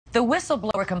The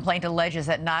whistleblower complaint alleges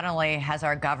that not only has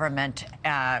our government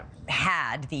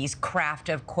had these craft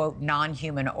of, quote,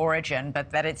 non-human origin,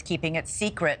 but that it's keeping it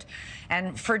secret.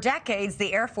 And for decades,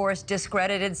 the Air Force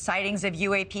discredited sightings of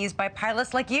UAPs by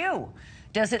pilots like you.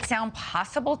 Does it sound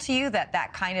possible to you that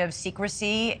that kind of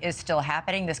secrecy is still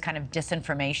happening, this kind of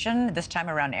disinformation, this time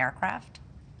around aircraft?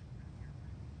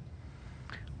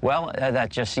 Well,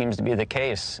 that just seems to be the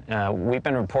case. I've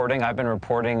been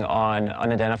reporting on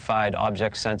unidentified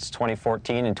objects since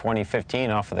 2014 and 2015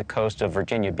 off of the coast of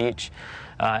Virginia Beach.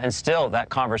 And still, that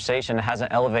conversation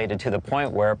hasn't elevated to the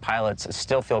point where pilots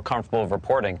still feel comfortable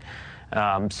reporting.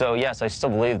 So yes, I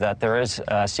still believe that there is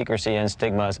secrecy and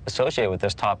stigma associated with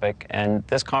this topic. And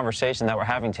this conversation that we're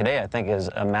having today, I think, is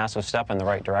a massive step in the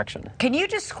right direction. Can you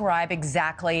describe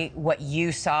exactly what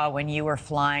you saw when you were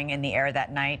flying in the air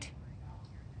that night?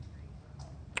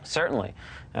 Certainly.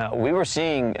 We were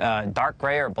seeing dark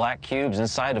gray or black cubes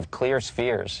inside of clear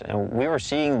spheres. And we were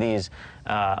seeing these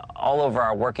all over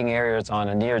our working areas on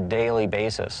a near daily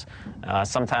basis,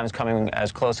 sometimes coming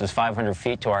as close as 500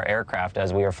 feet to our aircraft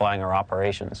as we were flying our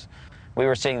operations. We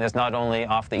were seeing this not only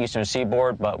off the eastern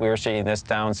seaboard, but we were seeing this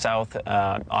down south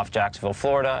off Jacksonville,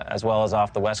 Florida, as well as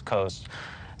off the west coast.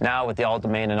 Now, with the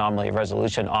All-Domain Anomaly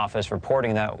Resolution Office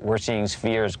reporting that we're seeing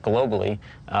spheres globally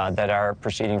that are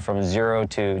proceeding from 0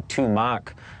 to 2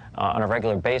 Mach on a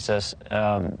regular basis,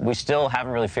 we still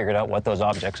haven't really figured out what those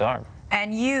objects are.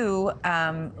 And you,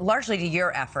 largely to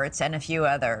your efforts and a few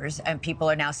others, and people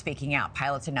are now speaking out,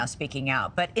 pilots are now speaking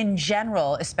out. But in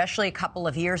general, especially a couple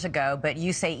of years ago, but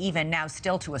you say even now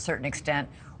still to a certain extent,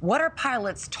 what are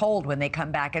pilots told when they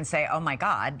come back and say, oh my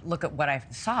God, look at what I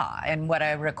saw and what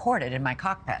I recorded in my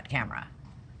cockpit camera?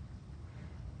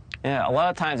 Yeah, a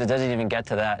lot of times it doesn't even get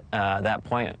to that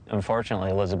point, unfortunately,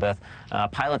 Elizabeth.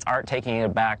 Pilots aren't taking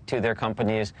it back to their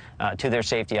companies, to their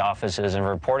safety offices and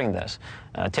reporting this.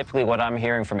 Typically what I'm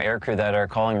hearing from aircrew that are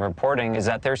calling and reporting is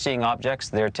that they're seeing objects,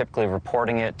 they're typically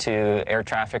reporting it to air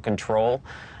traffic control,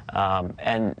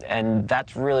 and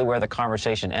that's really where the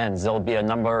conversation ends. There'll be a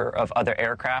number of other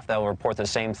aircraft that will report the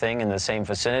same thing in the same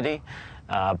vicinity,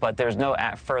 but there's no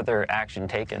further action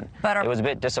taken. It was a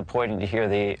bit disappointing to hear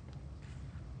the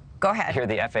Go ahead. Hear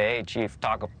the FAA chief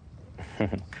talk. It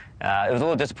was a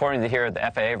little disappointing to hear the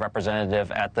FAA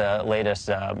representative at the latest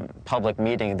public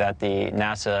meeting that the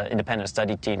NASA independent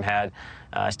study team had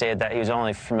stated that he was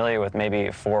only familiar with maybe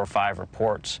 4 or 5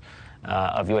 reports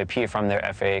of UAP from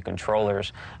their FAA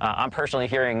controllers. I'm personally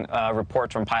hearing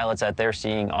reports from pilots that they're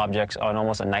seeing objects on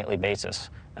almost a nightly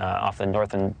basis off the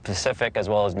Northern Pacific as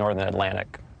well as Northern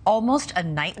Atlantic. Almost a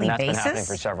nightly basis? And that's been happening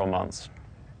for several months.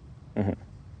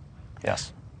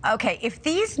 Yes. Okay, if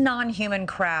these non-human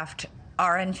craft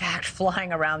are in fact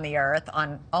flying around the Earth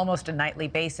on almost a nightly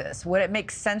basis, would it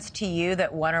make sense to you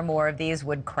that one or more of these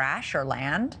would crash or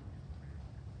land?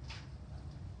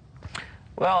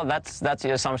 Well, that's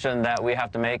the assumption that we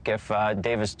have to make if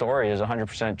David's story is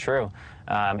 100% true.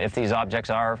 If these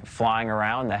objects are flying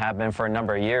around, that have been for a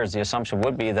number of years, the assumption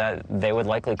would be that they would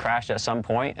likely crash at some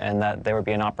point and that there would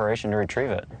be an operation to retrieve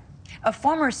it. A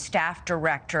former staff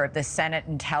director of the Senate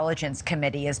Intelligence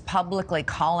Committee is publicly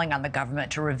calling on the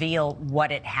government to reveal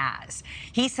what it has.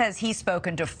 He says he's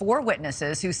spoken to 4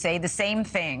 witnesses who say the same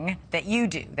thing that you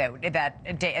do, that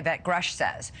Grush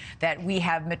says, that we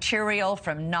have material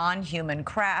from non-human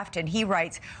craft, and he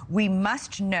writes, we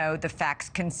must know the facts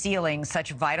concealing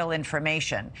such vital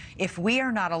information. If we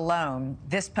are not alone,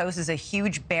 this poses a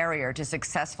huge barrier to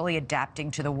successfully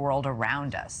adapting to the world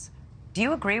around us. Do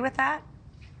you agree with that?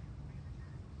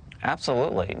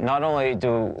 Absolutely. Not only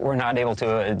we're not able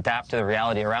to adapt to the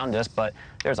reality around us, but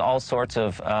there's all sorts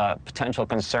of potential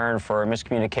concern for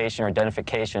miscommunication or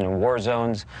identification in war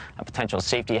zones, potential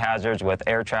safety hazards with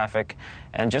air traffic,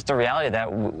 and just the reality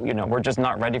that we're just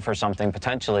not ready for something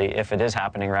potentially if it is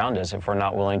happening around us, if we're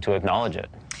not willing to acknowledge it.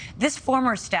 This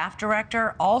former staff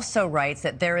director also writes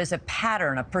that there is a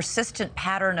pattern, a persistent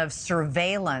pattern of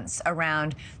surveillance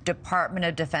around Department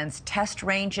of Defense test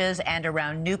ranges and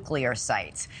around nuclear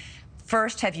sites.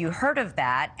 First, have you heard of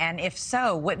that? And if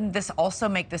so, wouldn't this also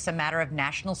make this a matter of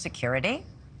national security?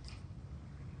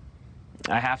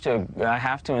 I have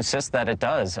to insist that it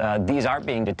does. These are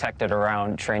being detected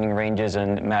around training ranges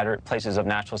and places of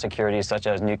national security, such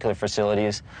as nuclear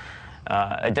facilities.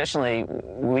 Additionally,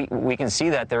 we can see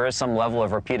that there is some level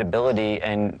of repeatability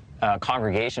and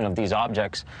congregation of these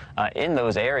objects in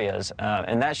those areas,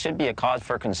 and that should be a cause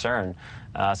for concern.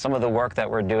 Some of the work that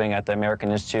we're doing at the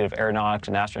American Institute of Aeronautics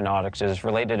and Astronautics is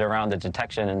related around the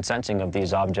detection and sensing of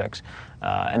these objects,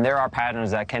 and there are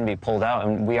patterns that can be pulled out,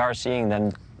 and we are seeing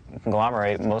them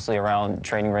conglomerate mostly around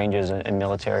training ranges and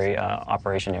military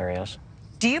operation areas.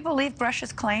 Do you believe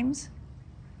Brush's claims?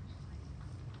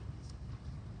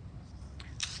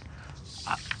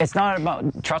 It's not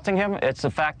about trusting him. It's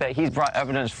the fact that he's brought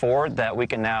evidence forward that we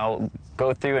can now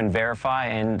go through and verify,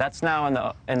 and that's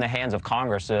now in the hands of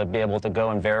Congress to be able to go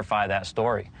and verify that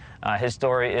story. His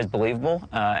story is believable,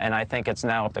 and I think it's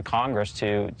now up to Congress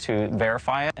to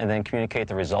verify it and then communicate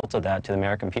the results of that to the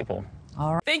American people.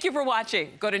 All right. Thank you for watching.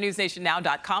 Go to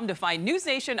newsnationnow.com to find News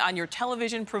Nation on your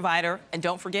television provider. And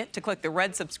don't forget to click the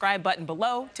red subscribe button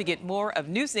below to get more of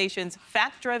News Nation's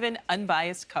fact-driven,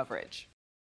 unbiased coverage.